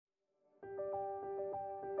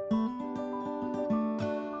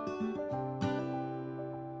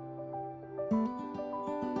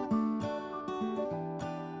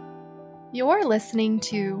You're listening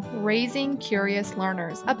to Raising Curious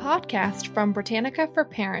Learners, a podcast from Britannica for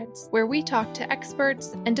Parents, where we talk to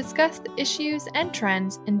experts and discuss the issues and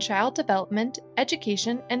trends in child development,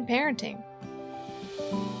 education, and parenting.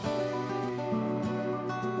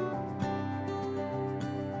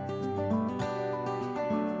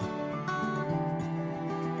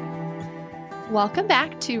 Welcome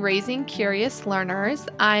back to Raising Curious Learners.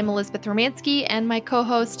 I'm Elizabeth Romansky, and my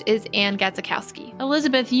co-host is Ann Gadzikowski.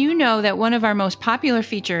 Elizabeth, you know that one of our most popular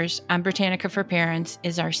features on Britannica for Parents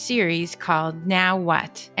is our series called Now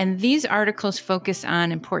What? And these articles focus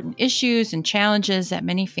on important issues and challenges that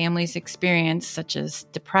many families experience, such as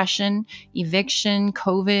depression, eviction,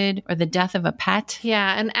 COVID, or the death of a pet.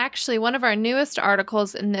 Yeah, and actually one of our newest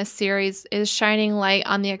articles in this series is shining light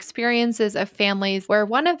on the experiences of families where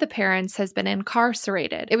one of the parents has been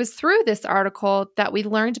incarcerated. It was through this article that we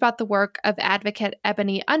learned about the work of advocate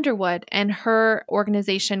Ebony Underwood and her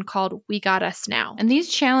organization called We Got Us Now. And these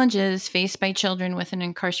challenges faced by children with an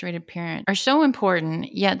incarcerated parent are so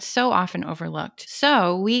important, yet so often overlooked.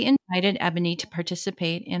 So we invited Ebony to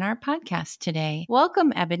participate in our podcast today.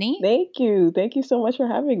 Welcome, Ebony. Thank you. Thank you so much for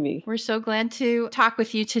having me. We're so glad to talk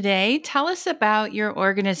with you today. Tell us about your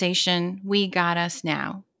organization, We Got Us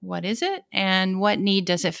Now. What is it and what need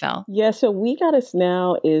does it fill? Yeah, so We Got Us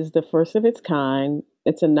Now is the first of its kind.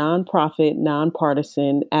 It's a nonprofit,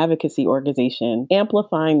 nonpartisan advocacy organization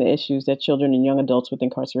amplifying the issues that children and young adults with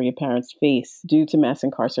incarcerated parents face due to mass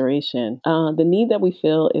incarceration. The need that we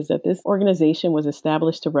feel is that this organization was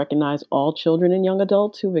established to recognize all children and young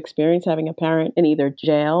adults who've experienced having a parent in either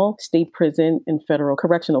jail, state prison, and federal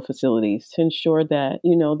correctional facilities to ensure that,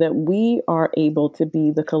 that we are able to be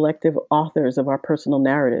the collective authors of our personal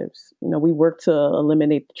narratives. We work to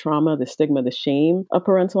eliminate the trauma, the stigma, the shame of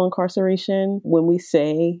parental incarceration. When we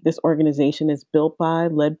say this organization is built by,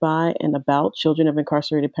 led by, and about children of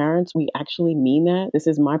incarcerated parents, we actually mean that. This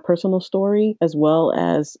is my personal story, as well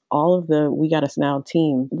as all of the We Got Us Now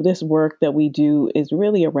team. This work that we do is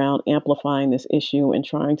really around amplifying this issue and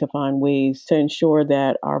trying to find ways to ensure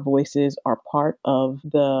that our voices are part of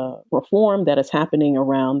the reform that is happening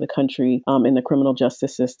around the country in the criminal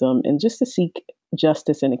justice system, and just to seek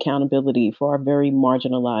justice and accountability for our very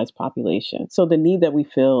marginalized population. So the need that we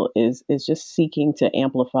feel is just seeking to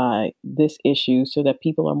amplify this issue so that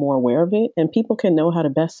people are more aware of it and people can know how to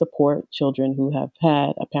best support children who have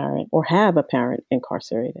had a parent or have a parent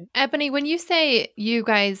incarcerated. Ebony, when you say you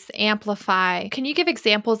guys amplify, can you give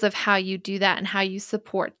examples of how you do that and how you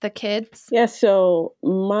support the kids? Yeah, so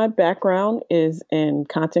my background is in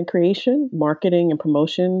content creation, marketing, and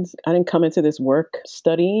promotions. I didn't come into this work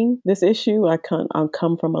studying this issue. I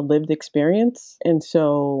come from a lived experience. And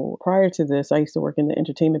so prior to this, I used to work in the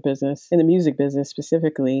entertainment business, in the music business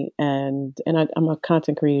specifically, and I'm a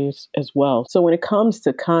content creator as well. So when it comes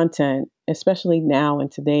to content, especially now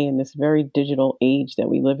and today in this very digital age that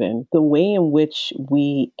we live in, the way in which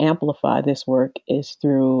we amplify this work is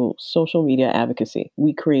through social media advocacy.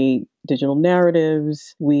 We create digital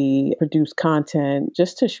narratives, we produce content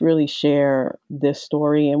just to really share this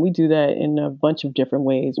story. And we do that in a bunch of different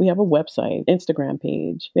ways. We have a website, Instagram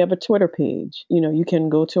page, we have a Twitter page. You can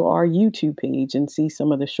go to our YouTube page and see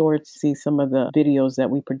some of the shorts, see some of the videos that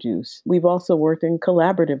we produce. We've also worked in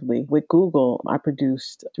collaboratively with Google. I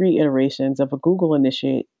produced 3 iterations of a Google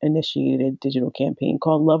initiated digital campaign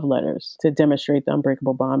called Love Letters to demonstrate the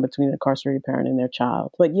unbreakable bond between an incarcerated parent and their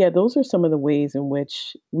child. But yeah, those are some of the ways in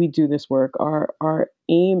which we do this work. Our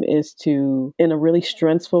aim is to, in a really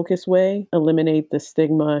strengths-focused way, eliminate the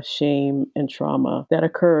stigma, shame, and trauma that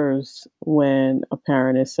occurs when a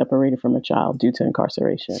parent is separated from a child due to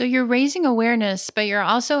incarceration. So you're raising awareness, but you're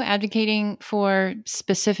also advocating for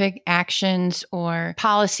specific actions or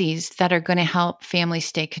policies that are going to help families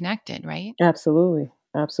stay connected, right? Absolutely.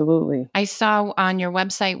 Absolutely. I saw on your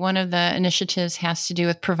website one of the initiatives has to do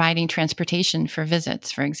with providing transportation for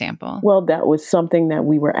visits, for example. Well, that was something that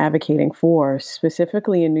we were advocating for.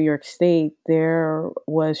 Specifically in New York State, there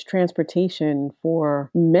was transportation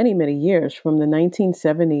for many, many years. From the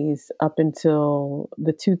 1970s up until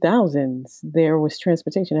the 2000s, there was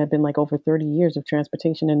transportation. It had been like over 30 years of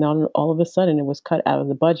transportation, and then all of a sudden it was cut out of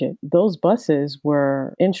the budget. Those buses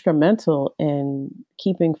were instrumental in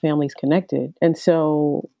keeping families connected. And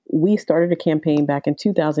so we started a campaign back in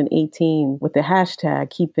 2018 with the hashtag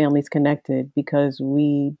Keep Families Connected because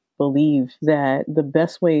we believe that the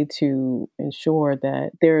best way to ensure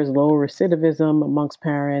that there is low recidivism amongst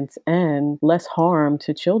parents and less harm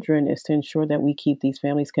to children is to ensure that we keep these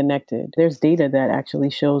families connected. There's data that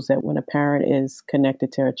actually shows that when a parent is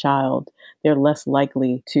connected to a child, they're less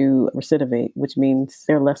likely to recidivate, which means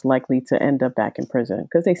they're less likely to end up back in prison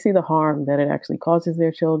because they see the harm that it actually causes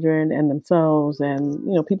their children and themselves. And,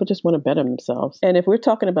 people just want to better themselves. And if we're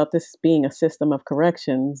talking about this being a system of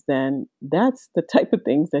corrections, then that's the type of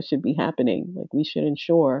things that should be happening. Like, we should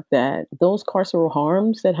ensure that those carceral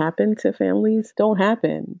harms that happen to families don't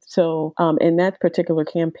happen. So in that particular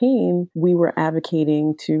campaign, we were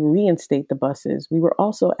advocating to reinstate the buses. We were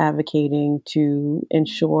also advocating to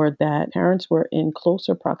ensure that parents were in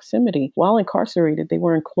closer proximity. While incarcerated, they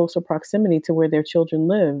were in closer proximity to where their children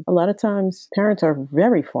live. A lot of times, parents are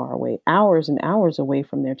very far away, hours and hours away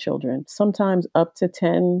from their children, sometimes up to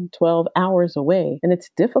 10, 12 hours away. And it's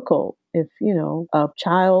difficult if, a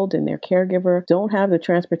child and their caregiver don't have the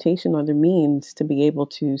transportation or the means to be able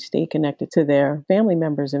to stay connected to their family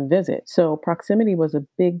members and visit. So proximity was a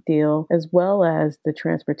big deal, as well as the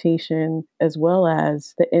transportation, as well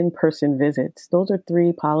as the in-person visits. Those are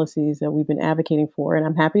three policies that we've been advocating for. And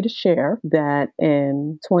I'm happy to share that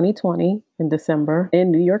in 2020, in December,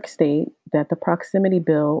 in New York State, that the proximity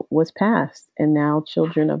bill was passed. And now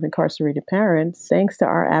children of incarcerated parents, thanks to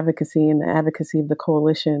our advocacy and the advocacy of the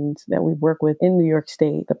coalitions that we work with in New York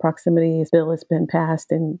State, the proximity bill has been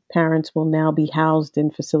passed and parents will now be housed in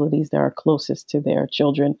facilities that are closest to their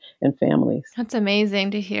children and families. That's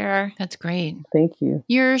amazing to hear. That's great. Thank you.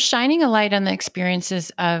 You're shining a light on the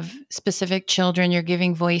experiences of specific children. You're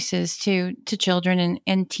giving voices to children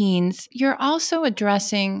and teens. You're also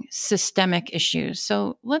addressing systemic issues.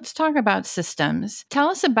 So let's talk about systems. Tell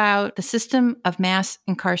us about the system of mass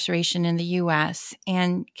incarceration in the U.S.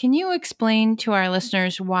 And can you explain to our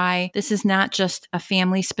listeners why this is not just a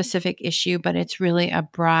family-specific issue, but it's really a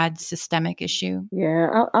broad systemic issue?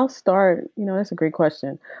 Yeah, I'll start. That's a great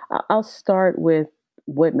question. I'll start with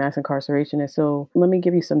what mass incarceration is. So let me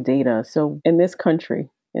give you some data. So in this country,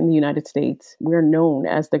 in the United States, we're known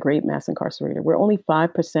as the great mass incarcerator. We're only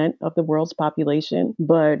 5% of the world's population,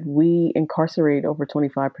 but we incarcerate over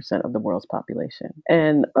 25% of the world's population.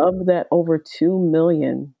 And of that over 2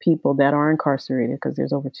 million people that are incarcerated, because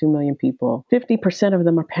there's over 2 million people, 50% of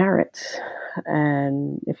them are parents.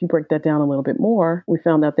 And if you break that down a little bit more, we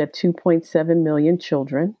found out that 2.7 million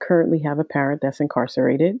children currently have a parent that's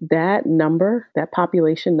incarcerated. That number, that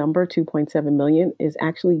population number, 2.7 million, is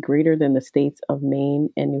actually greater than the states of Maine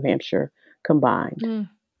and New Hampshire combined. Mm.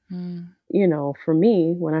 For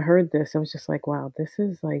me, when I heard this, I was just like, wow, this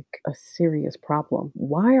is like a serious problem.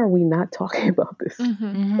 Why are we not talking about this?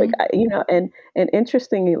 Mm-hmm. Like, and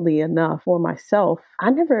interestingly enough, for myself, I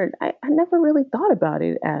never really thought about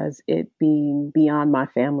it as it being beyond my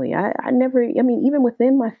family. Even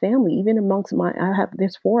within my family, even amongst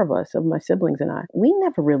there's 4 of us, of my siblings and I, we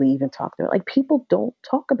never really even talked about it. Like, people don't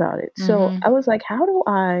talk about it. So I was like, how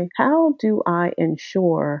do I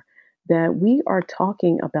ensure that we are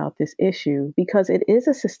talking about this issue, because it is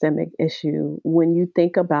a systemic issue when you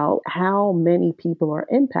think about how many people are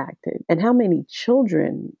impacted and how many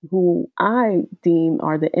children who I deem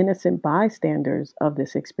are the innocent bystanders of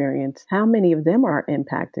this experience, how many of them are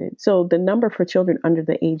impacted. So the number for children under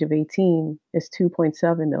the age of 18 is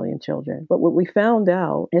 2.7 million children. But what we found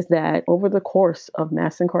out is that over the course of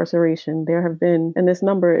mass incarceration, there have been, and this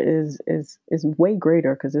number is way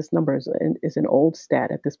greater because this number is an old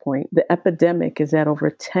stat at this point. The epidemic is that over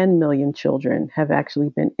 10 million children have actually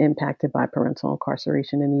been impacted by parental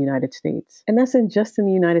incarceration in the United States. And that's just in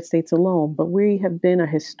the United States alone. But we have been a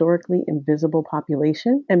historically invisible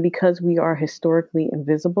population. And because we are historically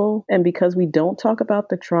invisible, and because we don't talk about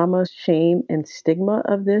the trauma, shame, and stigma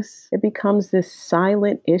of this, it becomes this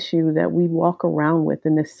silent issue that we walk around with,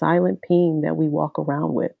 and this silent pain that we walk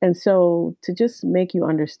around with. And so, to just make you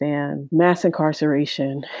understand, mass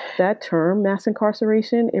incarceration, that term, mass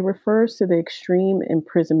incarceration, it refers to the extreme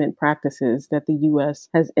imprisonment practices that the U.S.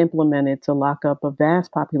 has implemented to lock up a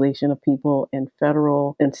vast population of people in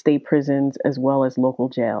federal and state prisons, as well as local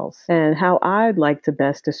jails. And how I'd like to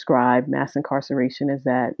best describe mass incarceration is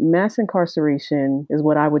that mass incarceration is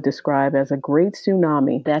what I would describe as a great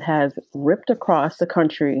tsunami that has ripped across the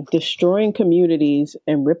country, destroying communities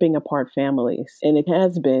and ripping apart families. And it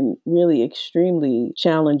has been really extremely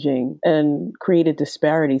challenging and created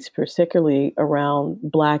disparities, particularly around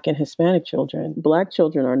Black and Hispanic children. Black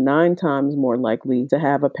children are 9 times more likely to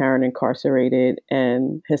have a parent incarcerated,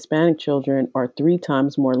 and Hispanic children are 3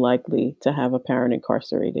 times more likely to have a parent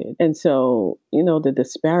incarcerated. And so, the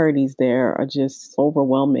disparities there are just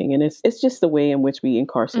overwhelming. And it's just the way in which we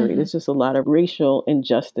incarcerate. It's just a lot of racial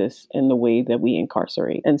injustice in the way that we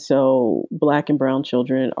incarcerate. And so Black and brown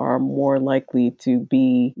children are more likely to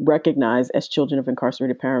be recognized as children of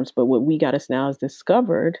incarcerated parents. But what We Got Us Now has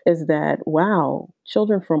discovered is that, wow,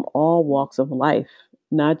 children from all walks of life,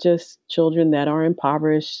 not just children that are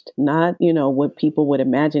impoverished, not, what people would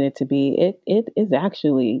imagine it to be. It is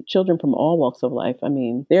actually children from all walks of life. I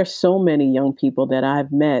mean, there are so many young people that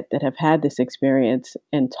I've met that have had this experience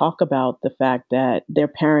and talk about the fact that their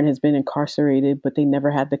parent has been incarcerated, but they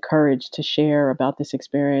never had the courage to share about this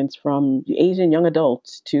experience, from Asian young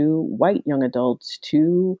adults to white young adults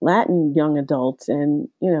to Latin young adults, and,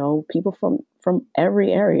 people from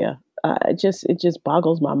every area. It just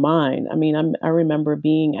boggles my mind. I mean, I remember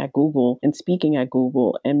being at Google and speaking at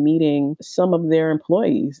Google and meeting some of their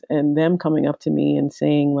employees and them coming up to me and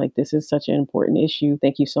saying, like, this is such an important issue.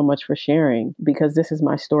 Thank you so much for sharing, because this is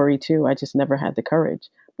my story too. I just never had the courage.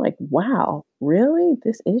 Like, wow, really?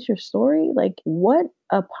 This is your story? Like, what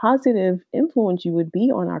a positive influence you would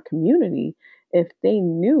be on our community if they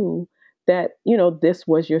knew that, this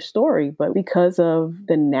was your story. But because of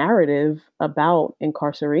the narrative about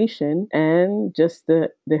incarceration and just the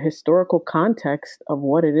historical context of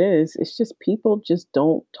what it is, it's just people just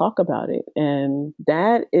don't talk about it. And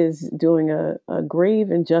that is doing a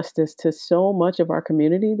grave injustice to so much of our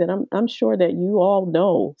community that I'm sure that you all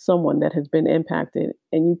know someone that has been impacted,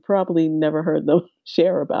 and you probably never heard them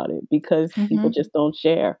share about it because people just don't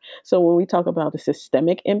share. So when we talk about the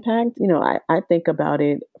systemic impact, I think about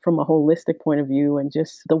it from a holistic point of view, and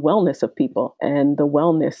just the wellness of people and the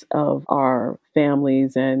wellness of our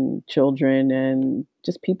families and children and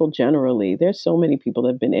just people generally. There's so many people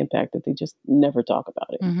that have been impacted. They just never talk about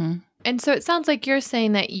it. And so it sounds like you're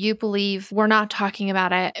saying that you believe we're not talking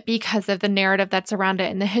about it because of the narrative that's around it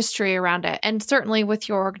and the history around it. And certainly with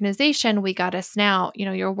your organization, We Got Us Now,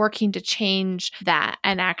 you're working to change that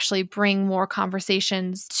and actually bring more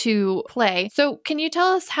conversations to play. So can you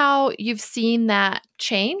tell us how you've seen that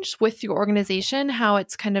change with your organization, how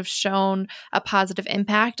it's kind of shown a positive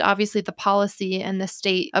impact? Obviously, the policy in the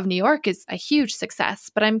state of New York is a huge success,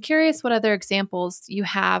 but I'm curious what other examples you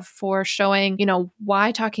have for showing,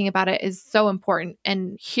 why talking about it is so important,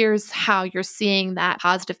 and here's how you're seeing that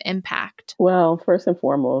positive impact. Well, first and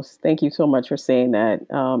foremost, thank you so much for saying that.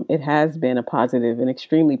 It has been a positive, an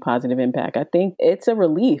extremely positive impact. I think it's a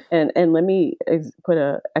relief. And let me put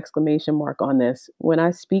an exclamation mark on this. When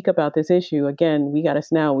I speak about this issue, again, We Got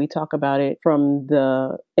Us Now, we talk about it from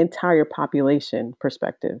the entire population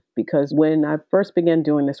perspective, because when I first began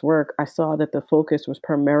doing this work, I saw that the focus was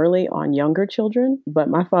primarily on younger children, but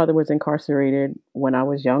my father was incarcerated when I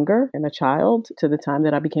was younger and a child to the time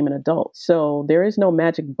that I became an adult. So there is no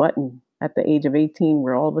magic button at the age of 18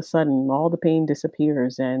 where all of a sudden all the pain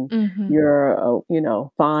disappears and you're,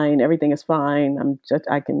 fine. Everything is fine. I'm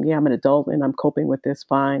an adult and I'm coping with this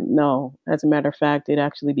fine. No, as a matter of fact, it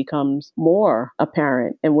actually becomes more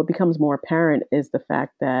apparent. And what becomes more apparent is the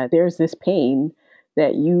fact that there's this pain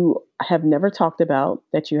that you have never talked about,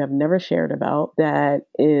 that you have never shared about, that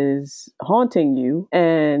is haunting you.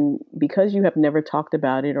 And because you have never talked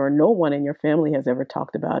about it, or no one in your family has ever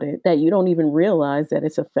talked about it, that you don't even realize that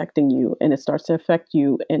it's affecting you, and it starts to affect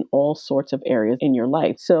you in all sorts of areas in your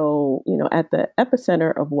life. So, at the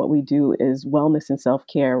epicenter of what we do is wellness and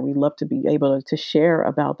self-care. We love to be able to share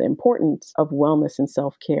about the importance of wellness and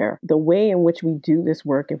self-care. The way in which we do this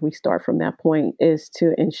work, if we start from that point, is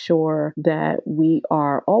to ensure that we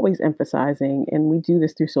are always emphasizing, and we do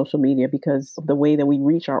this through social media, because the way that we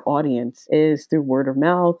reach our audience is through word of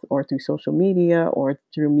mouth or through social media or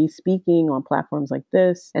through me speaking on platforms like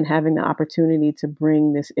this and having the opportunity to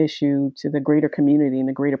bring this issue to the greater community and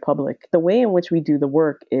the greater public. The way in which we do the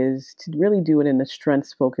work is to really do it in a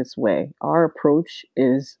strengths-focused way. Our approach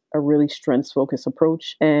is a really strengths-focused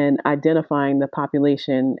approach and identifying the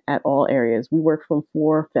population at all areas. We work from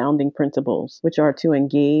 4 founding principles, which are to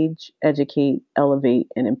engage, educate, elevate,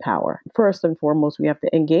 and empower. First and foremost, we have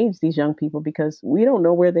to engage these young people because we don't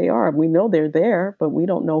know where they are. We know they're there, but we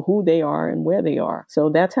don't know who they are and where they are. So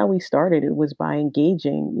that's how we started. It was by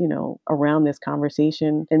engaging, around this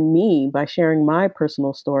conversation, and me by sharing my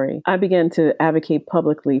personal story. I began to advocate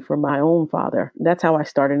publicly for my own father. That's how I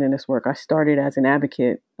started in this work. I started as an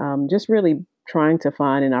advocate, just really trying to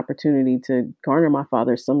find an opportunity to garner my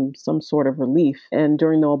father some sort of relief. And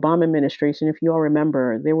during the Obama administration, if you all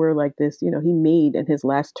remember, they were like this, he made in his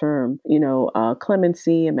last term,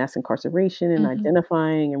 clemency and mass incarceration and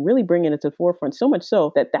identifying and really bringing it to the forefront, so much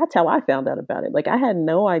so that that's how I found out about it. Like, I had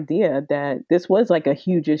no idea that this was like a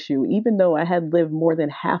huge issue, even though I had lived more than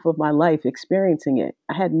half of my life experiencing it.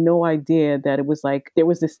 I had no idea that it was like there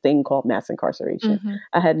was this thing called mass incarceration.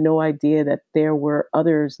 I had no idea that there were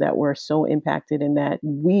others that were so impacted and that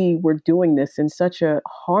we were doing this in such a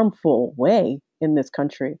harmful way in this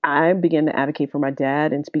country. I began to advocate for my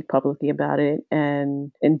dad and speak publicly about it.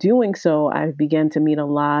 And in doing so, I began to meet a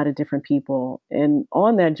lot of different people. And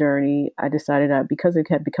on that journey, I decided that because it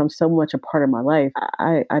had become so much a part of my life,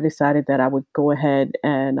 I decided that I would go ahead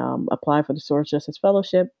and apply for the Soros Justice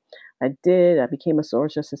Fellowship. I did. I became a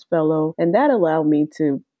Soros Justice Fellow. And that allowed me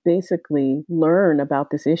to basically learn about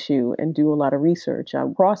this issue and do a lot of research. I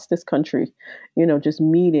crossed this country, just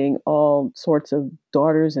meeting all sorts of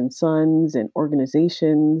daughters and sons and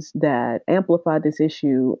organizations that amplified this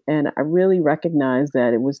issue. And I really recognized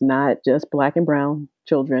that it was not just Black and brown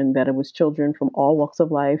children, that it was children from all walks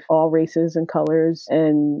of life, all races and colors,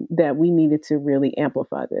 and that we needed to really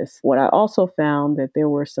amplify this. What I also found that there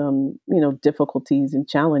were some, difficulties and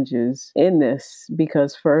challenges in this,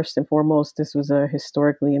 because first and foremost, this was a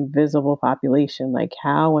historically invisible population. Like,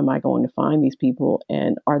 how am I going to find these people,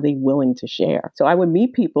 and are they willing to share? So I would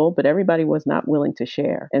meet people, but everybody was not willing to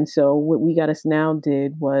share. And so what We Got Us Now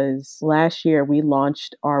did was last year we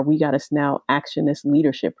launched our We Got Us Now Actionist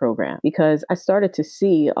Leadership Program, because I started to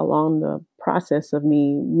see along the process of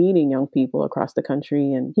me meeting young people across the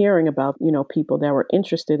country and hearing about, people that were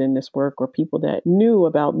interested in this work or people that knew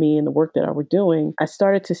about me and the work that I were doing, I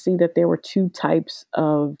started to see that there were two types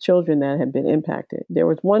of children that had been impacted. There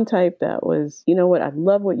was one type that was, I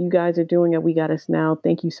love what you guys are doing at We Got Us Now.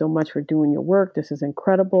 Thank you so much for doing your work. This is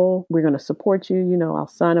incredible. We're going to support you. I'll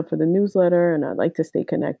sign up for the newsletter and I'd like to stay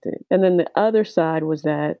connected. And then the other side was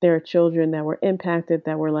that there are children that were impacted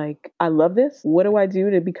that were like, I love this. What do I do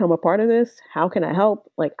to become a part of this? How can I help?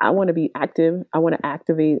 Like, I want to be active. I want to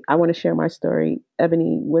activate. I want to share my story.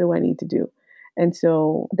 Ebony, what do I need to do? And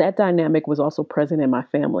so that dynamic was also present in my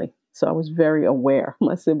family. So I was very aware.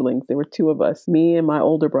 My siblings, there were two of us, me and my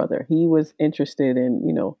older brother. He was interested in,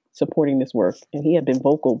 supporting this work. And he had been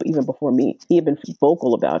vocal even before me. He had been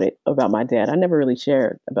vocal about it, about my dad. I never really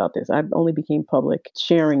shared about this. I only became public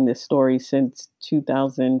sharing this story since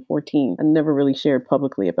 2014. I never really shared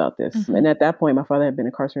publicly about this. And at that point, my father had been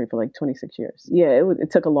incarcerated for like 26 years. Yeah,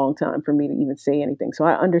 it took a long time for me to even say anything. So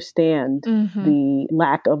I understand the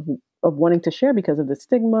lack of wanting to share because of the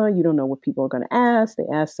stigma. You don't know what people are going to ask. They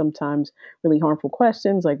ask sometimes really harmful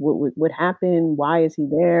questions like what happened? Why is he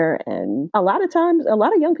there? And a lot of times, a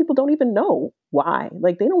lot of young people don't even know why.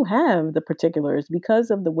 Like, they don't have the particulars because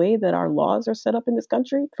of the way that our laws are set up in this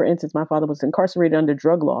country. For instance, my father was incarcerated under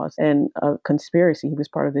drug laws and a conspiracy. He was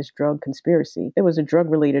part of this drug conspiracy. It was a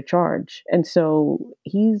drug-related charge. And so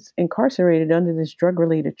he's incarcerated under this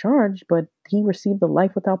drug-related charge, but he received a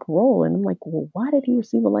life without parole. And I'm like, well, why did he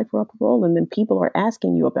receive a life without parole? And then people are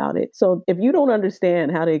asking you about it. So if you don't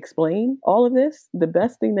understand how to explain all of this, the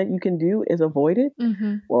best thing that you can do is avoid it.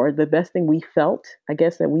 Or the best thing we felt, I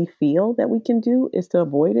guess, that we feel that we can do is to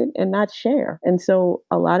avoid it and not share. And so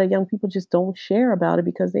a lot of young people just don't share about it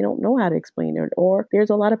because they don't know how to explain it, or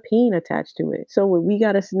there's a lot of pain attached to it. So what We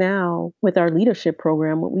Got Us Now with our leadership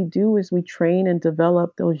program, what we do is we train and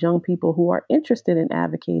develop those young people who are interested in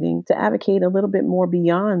advocating to advocate a little bit more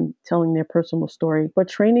beyond telling their personal story, but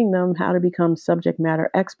training them how to become subject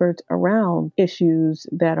matter experts around issues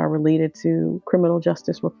that are related to criminal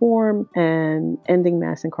justice reform and ending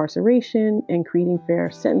mass incarceration and creating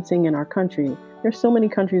fair sentencing in our country. There's so many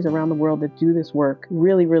countries around the world that do this work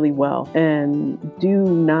really, really well and do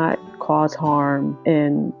not cause harm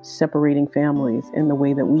in separating families in the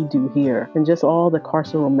way that we do here, and just all the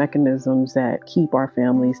carceral mechanisms that keep our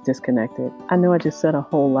families disconnected. I know I just said a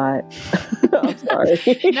whole lot. I'm sorry.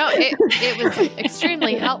 No, it was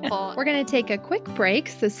extremely helpful. We're going to take a quick break,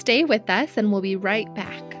 so stay with us and we'll be right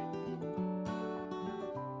back.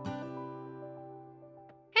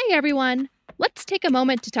 Hey everyone! Let's take a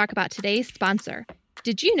moment to talk about today's sponsor.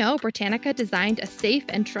 Did you know Britannica designed a safe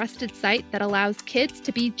and trusted site that allows kids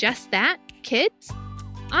to be just that, kids?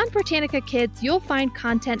 On Britannica Kids, you'll find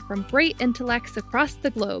content from great intellects across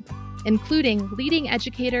the globe, including leading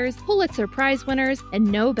educators, Pulitzer Prize winners,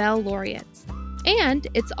 and Nobel laureates. And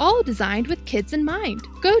it's all designed with kids in mind.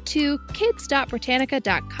 Go to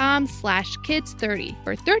kids.britannica.com/kids30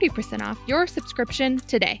 for 30% off your subscription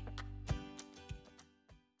today.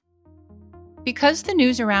 Because the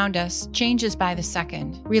news around us changes by the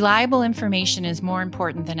second, reliable information is more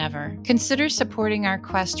important than ever. Consider supporting our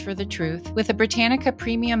quest for the truth with a Britannica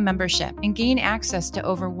Premium membership and gain access to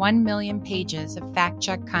over 1 million pages of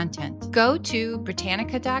fact-check content. Go to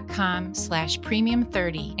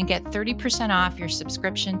Britannica.com/premium30 and get 30% off your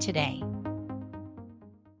subscription today.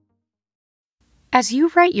 As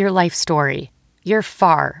you write your life story, you're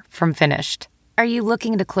far from finished. Are you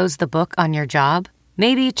looking to close the book on your job?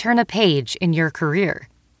 Maybe turn a page in your career?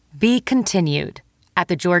 Be continued at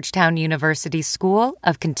the Georgetown University School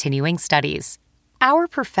of Continuing Studies. Our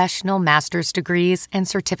professional master's degrees and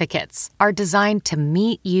certificates are designed to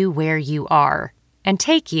meet you where you are and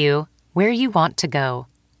take you where you want to go.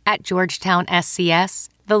 At Georgetown SCS,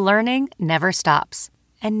 the learning never stops,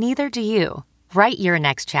 and neither do you. Write your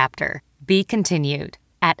next chapter. Be continued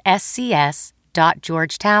at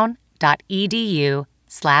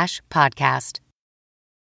scs.georgetown.edu/podcast.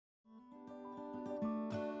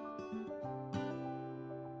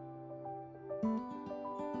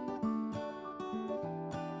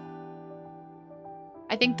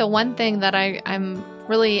 I think the one thing that I'm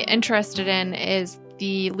really interested in is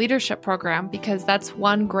the leadership program, because that's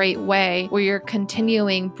one great way where you're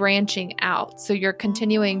continuing branching out. So you're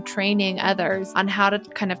continuing training others on how to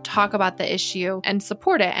kind of talk about the issue and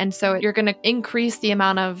support it. And so you're going to increase the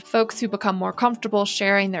amount of folks who become more comfortable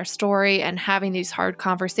sharing their story and having these hard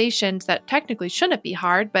conversations that technically shouldn't be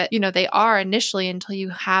hard, but they are initially until you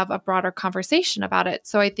have a broader conversation about it.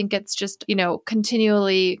 So I think it's just,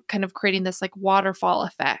 continually kind of creating this like waterfall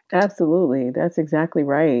effect. Absolutely. That's exactly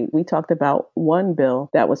right. We talked about one bill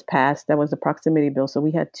that was passed. That was the proximity bill. So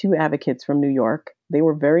we had 2 advocates from New York. They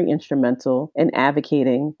were very instrumental in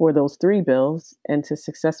advocating for those 3 bills, and to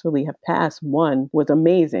successfully have passed one was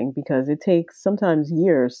amazing, because it takes sometimes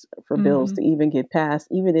years for bills to even get passed,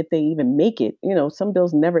 even if they even make it. Some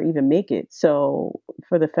bills never even make it. So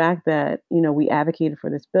for the fact that, we advocated for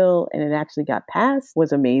this bill and it actually got passed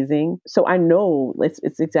was amazing. So I know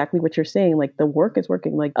it's exactly what you're saying. Like, the work is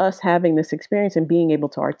working, like us having this experience and being able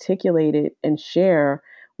to articulate it and share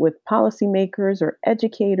with policymakers or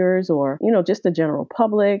educators or, just the general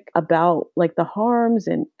public about like the harms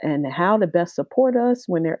and how to best support us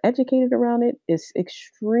when they're educated around it is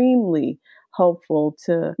extremely helpful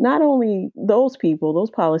to not only those people,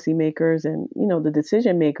 those policymakers and, the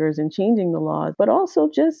decision makers in changing the laws, but also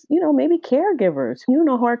just, maybe caregivers, who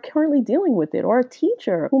are currently dealing with it, or a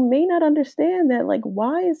teacher who may not understand that, like,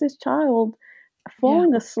 why is this child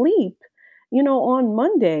falling asleep? On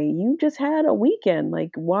Monday, you just had a weekend.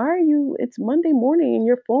 Like, why are it's Monday morning and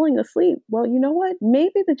you're falling asleep? Well, you know what?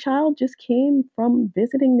 Maybe the child just came from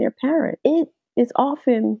visiting their parent. It is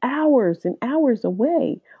often hours and hours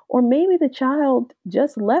away. Or maybe the child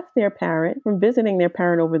just left their parent from visiting their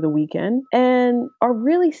parent over the weekend and are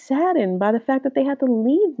really saddened by the fact that they had to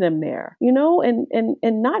leave them there, and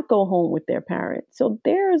not go home with their parent. So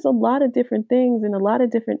there's a lot of different things in a lot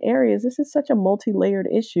of different areas. This is such a multi-layered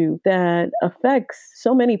issue that affects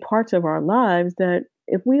so many parts of our lives that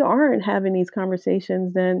if we aren't having these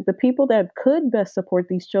conversations, then the people that could best support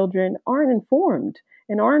these children aren't informed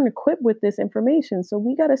and aren't equipped with this information. So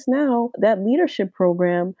we got us now, that leadership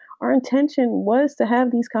program, our intention was to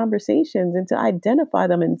have these conversations and to identify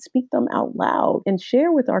them and speak them out loud and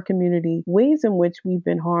share with our community ways in which we've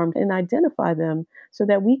been harmed and identify them so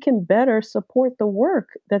that we can better support the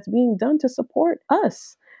work that's being done to support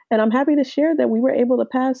us. And I'm happy to share that we were able to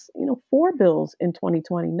pass, 4 bills in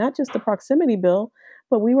 2020, not just the proximity bill,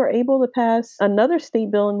 but we were able to pass another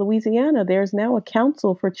state bill in Louisiana. There's now a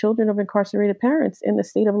council for children of incarcerated parents in the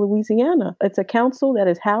state of Louisiana. It's a council that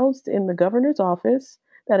is housed in the governor's office,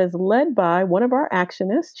 that is led by one of our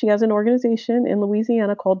actionists. She has an organization in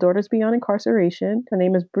Louisiana called Daughters Beyond Incarceration. Her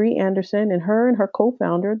name is Bree Anderson, and her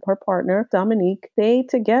co-founder, her partner, Dominique, they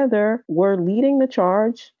together were leading the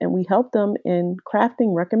charge, and we helped them in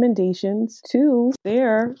crafting recommendations to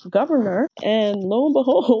their governor. And lo and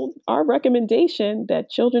behold, our recommendation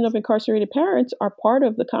that children of incarcerated parents are part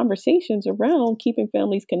of the conversations around keeping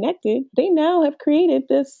families connected, they now have created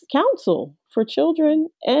this council for children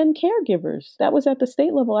and caregivers. That was at the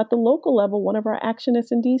state level. At the local level, one of our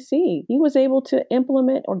actionists in DC, he was able to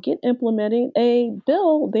implement or get implemented a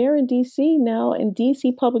bill there in DC now in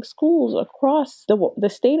DC public schools across the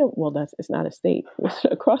state of, it's not a state,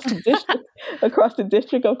 across the district, across the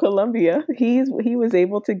District of Columbia. He was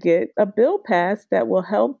able to get a bill passed that will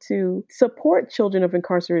help to support children of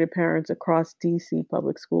incarcerated parents across DC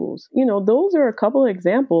public schools. Those are a couple of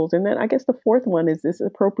examples. And then I guess the fourth one is this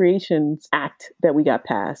Appropriations Act act that we got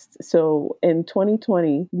passed. So in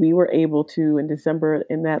 2020, we were able to, in December,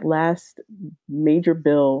 in that last major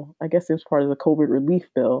bill, I guess it was part of the COVID relief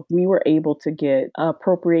bill, we were able to get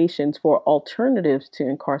appropriations for alternatives to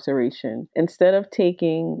incarceration. Instead of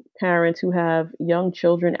taking parents who have young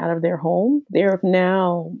children out of their home, there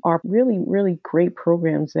now are really, really great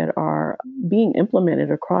programs that are being implemented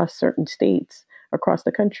across certain states across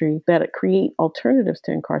the country that create alternatives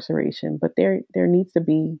to incarceration, but there needs to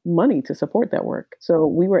be money to support that work. So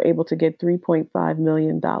we were able to get $3.5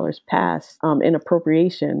 million passed in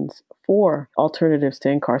appropriations for alternatives to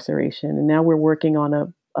incarceration. And now we're working on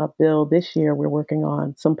a bill this year. We're working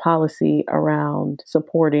on some policy around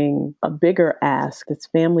supporting a bigger ask. It's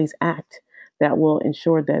Families Act that will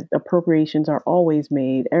ensure that appropriations are always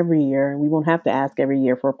made every year. We won't have to ask every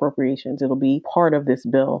year for appropriations. It'll be part of this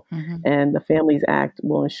bill. Mm-hmm. And the Families Act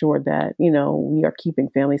will ensure that, we are keeping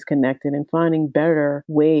families connected and finding better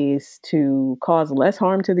ways to cause less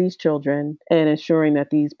harm to these children and ensuring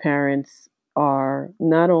that these parents are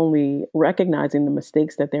not only recognizing the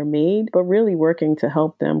mistakes that they're made, but really working to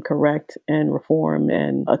help them correct and reform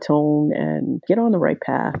and atone and get on the right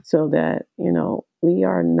path so that, we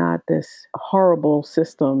are not this horrible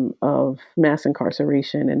system of mass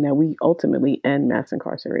incarceration and that we ultimately end mass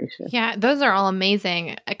incarceration. Yeah, those are all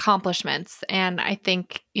amazing accomplishments. And I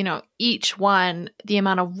think, each one, the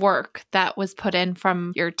amount of work that was put in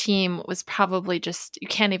from your team was probably just, you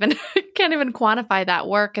can't even quantify that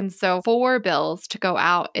work. And so 4 bills to go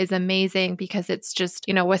out is amazing because it's just,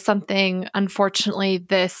 with something, unfortunately,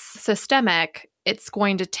 this systemic, it's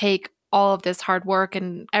going to take all of this hard work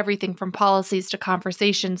and everything from policies to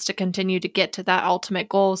conversations to continue to get to that ultimate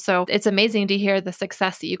goal. So it's amazing to hear the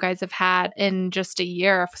success that you guys have had in just a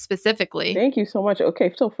year specifically. Thank you so much.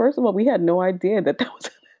 Okay, so first of all, we had no idea that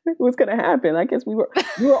was going to happen. I guess we were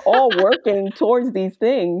all working towards these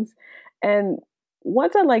things. And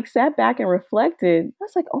once I sat back and reflected, I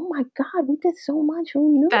was like, oh my God, we did so much.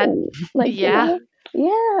 Who knew? Yeah.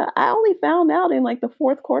 Yeah, I only found out in the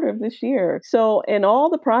fourth quarter of this year. So in all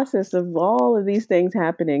the process of all of these things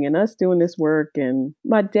happening and us doing this work, and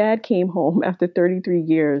my dad came home after 33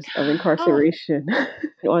 years of incarceration.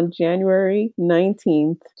 On January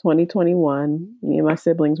 19th, 2021, me and my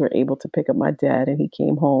siblings were able to pick up my dad, and he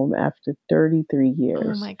came home after 33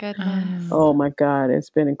 years. Oh my goodness. Oh my God,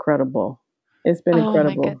 it's been incredible. It's been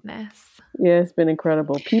incredible. Oh my goodness. Yeah, it's been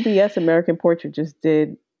incredible. PBS American Portrait just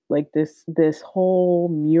did this whole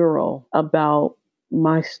mural about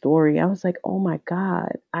my story. I was like, oh my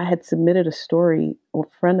God, I had submitted a story. A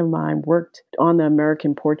friend of mine worked on the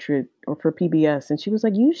American Portrait or for PBS. And she was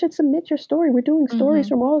like, you should submit your story. We're doing stories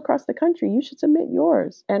from all across the country. You should submit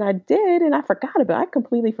yours. And I did. And I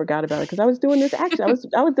completely forgot about it because I was doing this action. I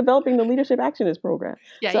was developing the Leadership Actionist program.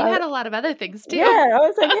 Yeah, so you had a lot of other things too. Yeah, I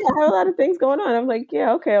was like, I have a lot of things going on. I'm like,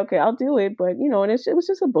 yeah, okay, I'll do it. But, and it was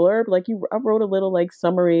just a blurb. I wrote a little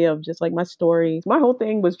summary of just my story. My whole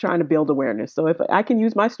thing was trying to build awareness. So if I can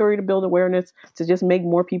use my story to build awareness to just make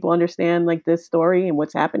more people understand this story and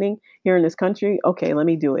what's happening here in this country, okay, let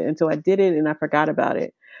me do it. And so I did it and I forgot about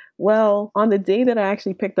it. Well, on the day that I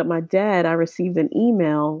actually picked up my dad, I received an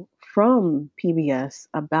email from PBS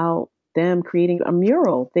about them creating a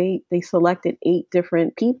mural. They selected 8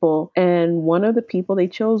 different people, and one of the people they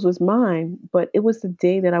chose was mine. But it was the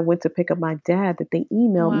day that I went to pick up my dad that they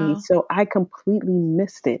emailed me, so I completely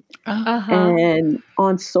missed it. And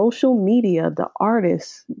on social media, the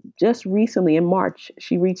artist just recently in March,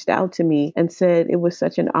 she reached out to me and said it was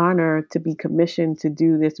such an honor to be commissioned to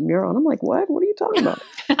do this mural. And I'm like, what? What are you talking about?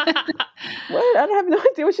 What? I have no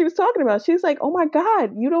idea what she was talking about. She was like, oh my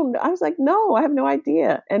God, you don't. I was like, no, I have no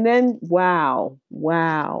idea. And then, wow.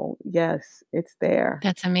 Yes, it's there.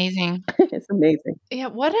 That's amazing. It's amazing. Yeah.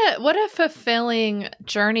 What a fulfilling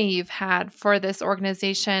journey you've had for this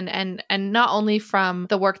organization and not only from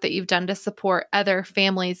the work that you've done to support other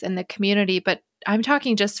families in the community, but I'm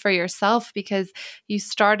talking just for yourself because you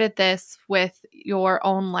started this with your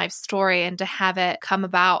own life story and to have it come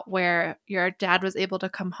about where your dad was able to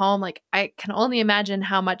come home. I can only imagine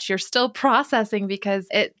how much you're still processing because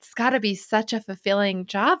it's got to be such a fulfilling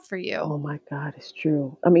job for you. Oh my God, it's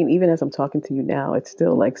true. I mean, even as I'm talking to you now, it's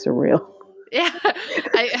still surreal. Yeah,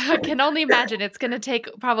 I can only imagine it's going to take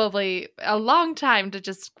probably a long time to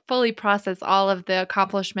just fully process all of the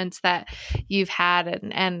accomplishments that you've had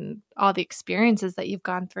and all the experiences that you've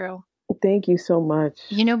gone through. Thank you so much.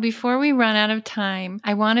 Before we run out of time,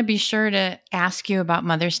 I want to be sure to ask you about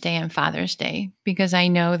Mother's Day and Father's Day because I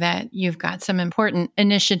know that you've got some important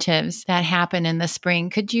initiatives that happen in the spring.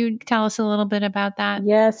 Could you tell us a little bit about that?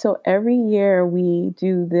 Yeah, so every year we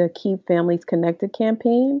do the Keep Families Connected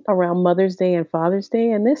campaign around Mother's Day and Father's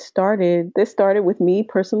Day. And this started with me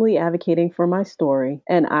personally advocating for my story.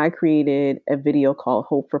 And I created a video called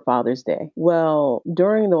Hope for Father's Day. Well,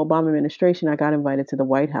 during the Obama administration, I got invited to the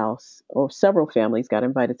White House, or several families got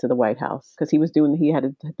invited to the White House because he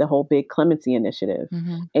had the whole big clemency initiative.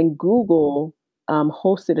 Mm-hmm. And Google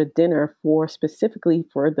hosted a dinner specifically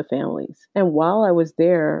for the families. And while I was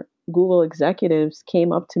there, Google executives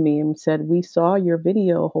came up to me and said, "We saw your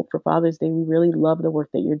video, Hope for Father's Day. We really love the work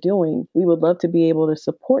that you're doing. We would love to be able to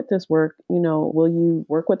support this work. Will you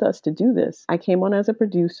work with us to do this?" I came on as a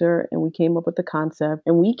producer and we came up with the concept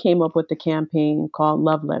and we came up with the campaign called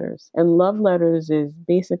Love Letters. And Love Letters is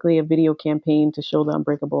basically a video campaign to show the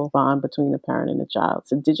unbreakable bond between a parent and a child.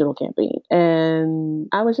 It's a digital campaign. And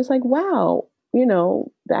I was just like, wow.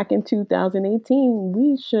 Back in 2018,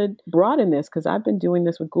 we should broaden this because I've been doing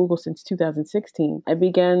this with Google since 2016. I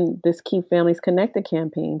began this Keep Families Connected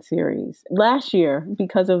campaign series. Last year,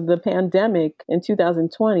 because of the pandemic in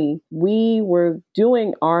 2020, we were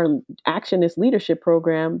doing our Action is Leadership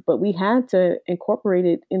program, but we had to incorporate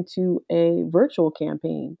it into a virtual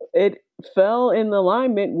campaign. It fell in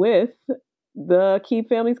alignment with the Keep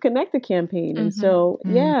Families Connected campaign. And so,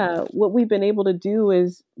 what we've been able to do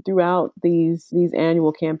is throughout these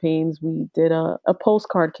annual campaigns, we did a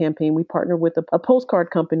postcard campaign. We partnered with a postcard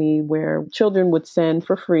company where children would send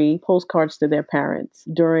for free postcards to their parents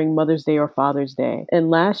during Mother's Day or Father's Day. And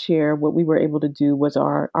last year, what we were able to do was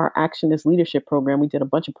our Action is Leadership program. We did a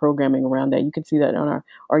bunch of programming around that. You can see that on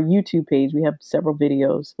our YouTube page. We have several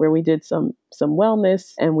videos where we did some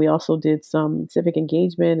wellness, and we also did some civic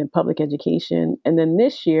engagement and public education. And then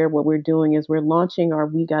this year, what we're doing is we're launching our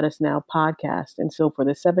We Got Us Now podcast. And so for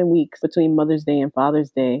the 7 weeks between Mother's Day and Father's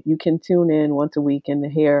Day, you can tune in once a week and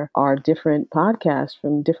hear our different podcasts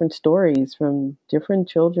from different stories from different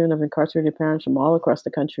children of incarcerated parents from all across the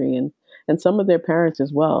country and some of their parents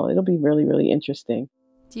as well. It'll be really, really interesting.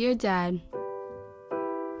 Dear Dad.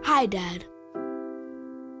 Hi, Dad.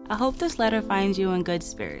 I hope this letter finds you in good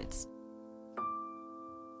spirits.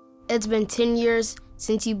 It's been 10 years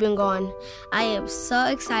since you've been gone. I am so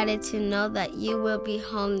excited to know that you will be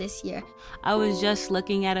home this year. I was just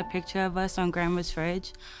looking at a picture of us on Grandma's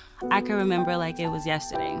fridge. I can remember like it was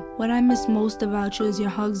yesterday. What I miss most about you is your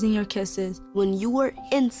hugs and your kisses. When you were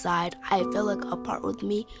inside, I felt like a part with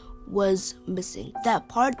me was missing. That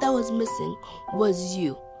part that was missing was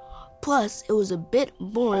you. Plus, it was a bit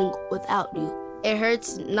boring without you. It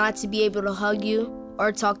hurts not to be able to hug you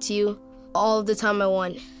or talk to you all the time I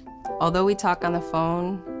want. Although we talk on the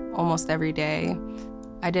phone almost every day,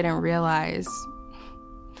 I didn't realize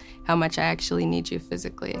how much I actually need you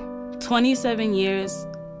physically. 27 years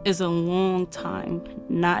is a long time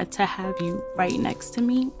not to have you right next to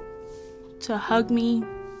me, to hug me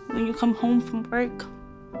when you come home from work,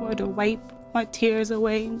 or to wipe my tears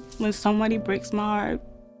away when somebody breaks my heart.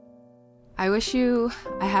 I wish you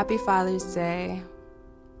a happy Father's Day.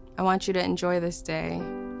 I want you to enjoy this day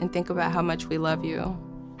and think about how much we love you.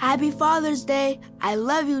 Happy Father's Day. I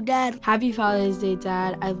love you, Dad. Happy Father's Day,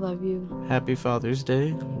 Dad. I love you. Happy Father's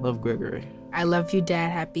Day. Love, Gregory. I love you,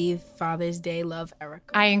 Dad. Happy Father's Day. Love, Erica.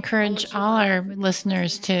 I encourage all our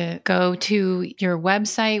listeners to go to your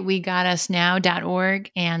website,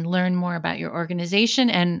 wegotusnow.org, and learn more about your organization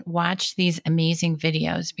and watch these amazing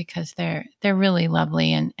videos because they're really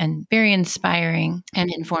lovely and very inspiring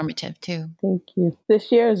and informative too. Thank you.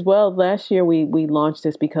 This year as well, last year we launched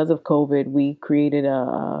this because of COVID. We created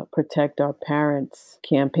a Protect Our Parents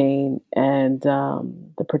campaign, and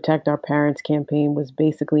the Protect Our Parents campaign was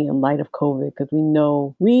basically in light of COVID. Because we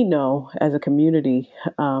know as a community,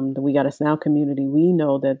 the We Got Us Now community, we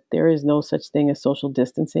know that there is no such thing as social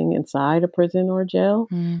distancing inside a prison or a jail.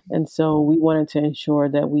 And so we wanted to ensure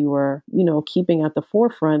that we were, keeping at the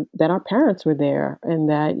forefront that our parents were there and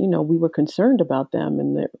that, we were concerned about them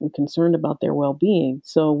and that we're concerned about their well-being.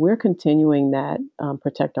 So we're continuing that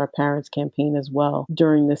Protect Our Parents campaign as well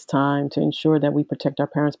during this time to ensure that we protect our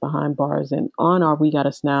parents behind bars. And on our We Got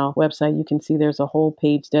Us Now website, you can see there's a whole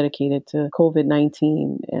page dedicated to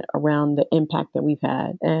COVID-19 around the impact that we've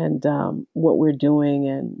had and what we're doing.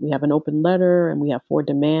 And we have an open letter and we have 4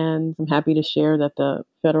 demands. I'm happy to share that the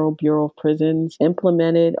Federal Bureau of Prisons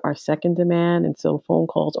implemented our second demand. And so phone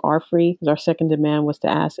calls are free, because our second demand was to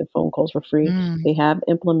ask if phone calls were free. They have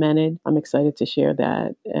implemented. I'm excited to share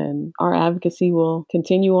that. And our advocacy will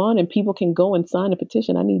continue on, and people can go and sign a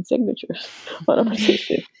petition. I need signatures on a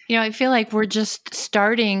petition. I feel like we're just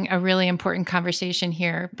starting a really important conversation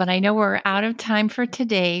here, but I know we're out of time for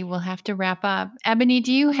today. We'll have to wrap up. Ebony,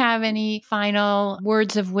 do you have any final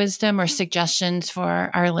words of wisdom or suggestions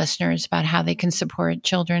for our listeners about how they can support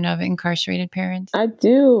children of incarcerated parents? I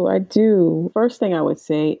do. First thing I would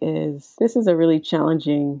say is this is a really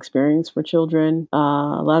challenging experience for children. A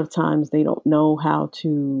lot of times they don't know how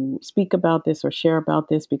to speak about this or share about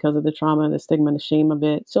this because of the trauma, the stigma, and the shame of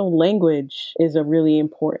it. So language is a really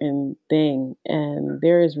important thing. And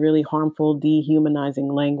there is really harmful, dehumanizing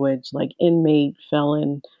language like inmate,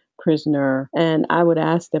 felon, prisoner. And I would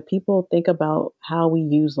ask that people think about how we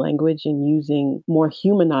use language and using more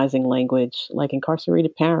humanizing language, like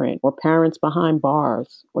incarcerated parent or parents behind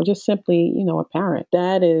bars, or just simply, a parent.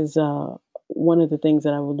 That is one of the things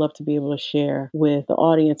that I would love to be able to share with the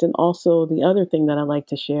audience. And also the other thing that I like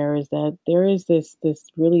to share is that there is this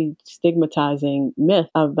really stigmatizing myth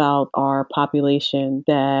about our population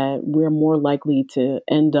that we're more likely to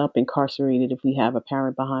end up incarcerated if we have a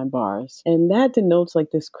parent behind bars. And that denotes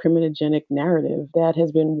like this criminogenic narrative that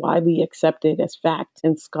has been widely accepted as fact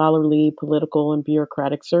in scholarly, political, and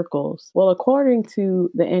bureaucratic circles. Well, according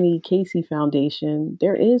to the Annie Casey Foundation,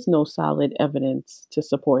 there is no solid evidence to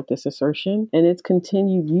support this assertion, and its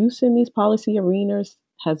continued use in these policy arenas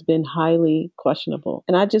has been highly questionable.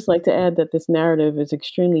 And I'd just like to add that this narrative is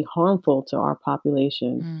extremely harmful to our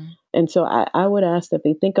population. And so I would ask that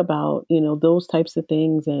they think about, those types of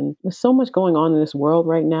things. And there's so much going on in this world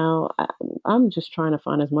right now. I'm just trying to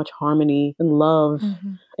find as much harmony and love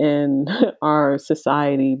in our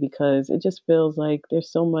society, because it just feels like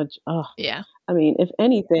there's so much. I mean, if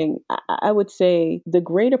anything, I would say the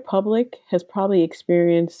greater public has probably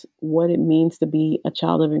experienced what it means to be a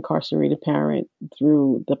child of incarcerated parent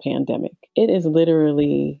through the pandemic. It is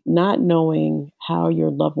literally not knowing how your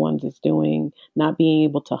loved one is doing, not being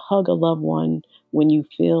able to hug a loved one when you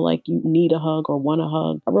feel like you need a hug or want a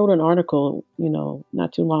hug. I wrote an article,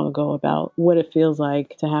 not too long ago about what it feels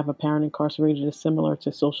like to have a parent incarcerated is similar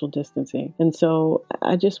to social distancing. And so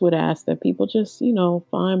I just would ask that people just,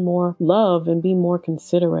 find more love and be more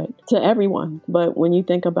considerate to everyone. But when you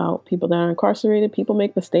think about people that are incarcerated, people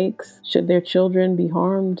make mistakes. Should their children be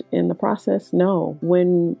harmed in the process? No.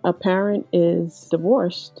 When a parent is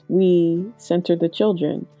divorced, we center the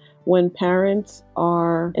children. When parents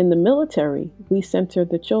are in the military, we center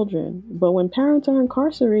the children. But when parents are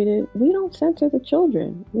incarcerated, we don't center the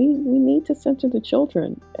children. We need to center the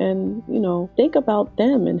children and, think about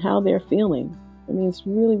them and how they're feeling. I mean, it's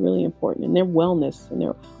really, really important, and their wellness and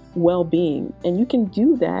their well-being. And you can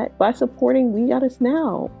do that by supporting We Got Us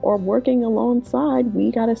Now or working alongside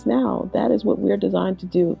We Got Us Now. That is what we're designed to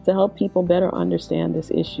do, to help people better understand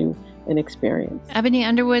this issue and experience. Ebony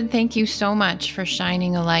Underwood, thank you so much for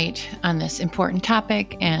shining a light on this important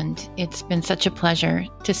topic. And it's been such a pleasure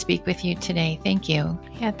to speak with you today. Thank you.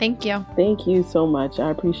 Yeah, thank you. Thank you so much. I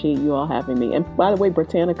appreciate you all having me. And by the way,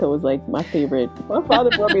 Britannica was like my favorite. My father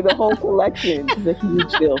brought me the whole collection. It's a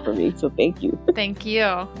huge deal for me. So thank you. Thank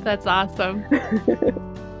you. That's awesome.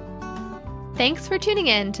 Thanks for tuning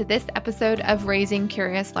in to this episode of Raising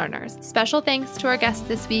Curious Learners. Special thanks to our guest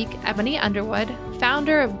this week, Ebony Underwood,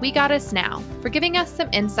 founder of We Got Us Now, for giving us some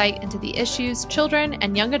insight into the issues children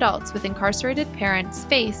and young adults with incarcerated parents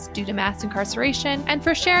face due to mass incarceration, and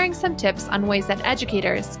for sharing some tips on ways that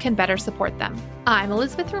educators can better support them. I'm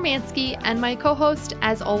Elizabeth Romansky, and my co-host,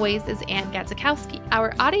 as always, is Ann Gadzikowski.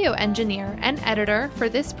 Our audio engineer and editor for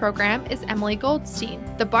this program is Emily Goldstein.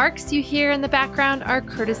 The barks you hear in the background are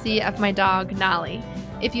courtesy of my dog, Nolly.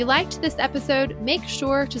 If you liked this episode, make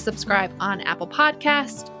sure to subscribe on Apple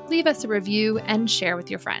Podcasts, leave us a review, and share with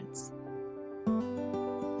your friends.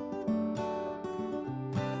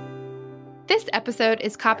 This episode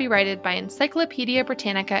is copyrighted by Encyclopedia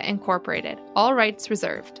Britannica Incorporated. All rights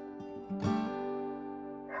reserved.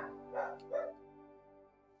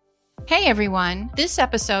 Hey everyone! This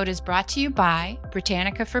episode is brought to you by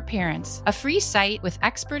Britannica for Parents, a free site with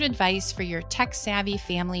expert advice for your tech-savvy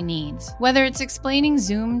family needs. Whether it's explaining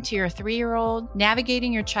Zoom to your 3-year-old,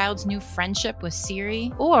 navigating your child's new friendship with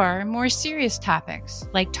Siri, or more serious topics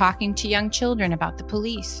like talking to young children about the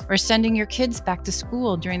police or sending your kids back to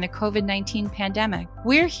school during the COVID-19 pandemic,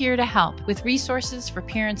 we're here to help with resources for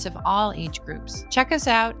parents of all age groups. Check us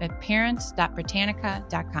out at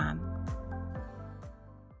parents.britannica.com.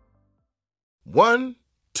 1,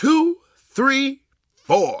 2, 3,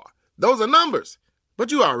 4. Those are numbers, but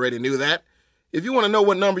you already knew that. If you want to know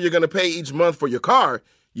what number you're going to pay each month for your car,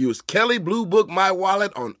 use Kelley Blue Book My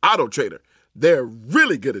Wallet on AutoTrader. They're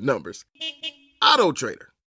really good at numbers. AutoTrader.